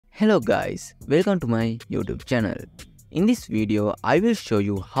Hello guys, welcome to my YouTube channel. In this video, I will show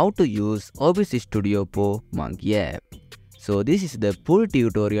you how to use OBS Studio for Monkey app. So this is the full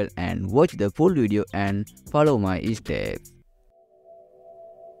tutorial and watch the full video and follow my steps.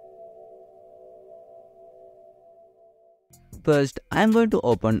 First, I am going to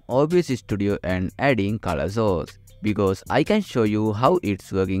open OBS Studio and adding color source because I can show you how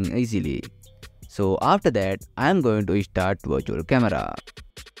it's working easily. So after that, I am going to start virtual camera.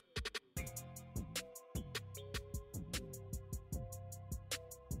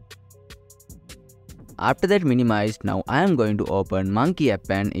 After that minimized, now I am going to open Monkey app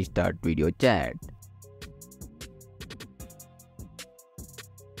and start video chat.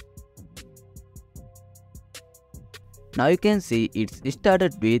 Now you can see it's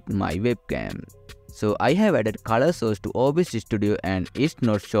started with my webcam. So I have added color source to OBS Studio and it's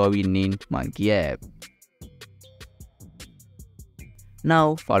not showing in Monkey app.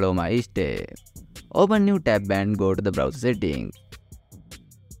 Now follow my step. Open new tab and go to the browser settings.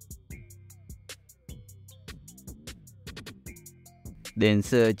 Then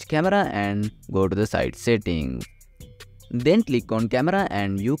search camera and go to the site settings. Then click on camera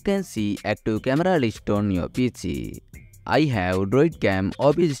and you can see active camera list on your PC. I have Droid Cam,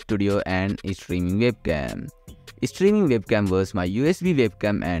 OBS Studio and streaming webcam. Streaming webcam was my USB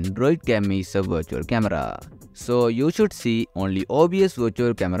webcam and Droid Cam is a virtual camera. So you should see only OBS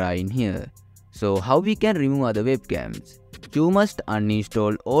virtual camera in here. So how we can remove other webcams? You must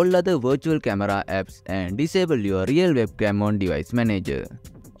uninstall all other virtual camera apps and disable your real webcam on device manager.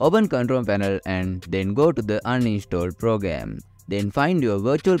 Open control panel and then go to the uninstalled program. Then find your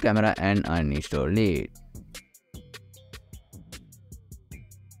virtual camera and uninstall it.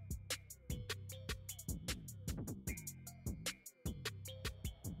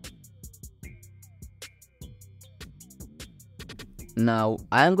 Now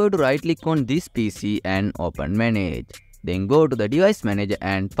I am going to right click on this PC and open manage. Then go to the device manager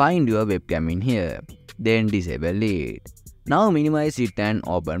and find your webcam in here. Then disable it. Now minimize it and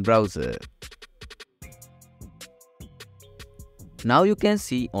open browser. Now you can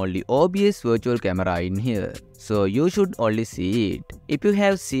see only OBS virtual camera in here. So you should only see it. If you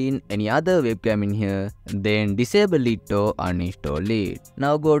have seen any other webcam in here, then disable it or uninstall it.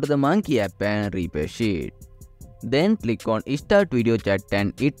 Now go to the Monkey app and refresh it. Then click on Start Video Chat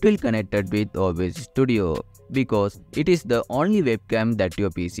and it will connect it with OBS Studio because it is the only webcam that your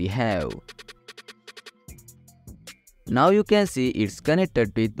PC have. Now you can see it's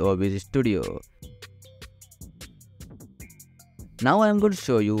connected with OBS Studio. Now I am going to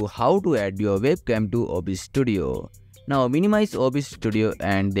show you how to add your webcam to OBS Studio. Now minimize OBS Studio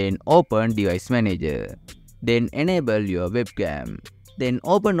and then open Device Manager. Then enable your webcam. Then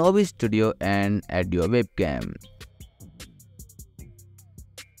open OBS Studio and add your webcam.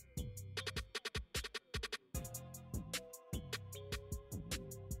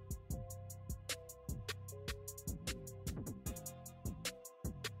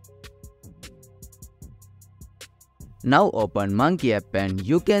 Now open Monkey app and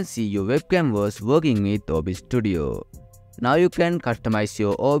you can see your webcam was working with OBS Studio. Now you can customize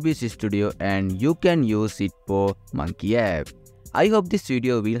your OBS Studio and you can use it for Monkey app. I hope this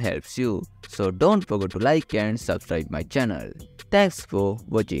video will help you. So don't forget to like and subscribe my channel. Thanks for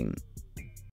watching.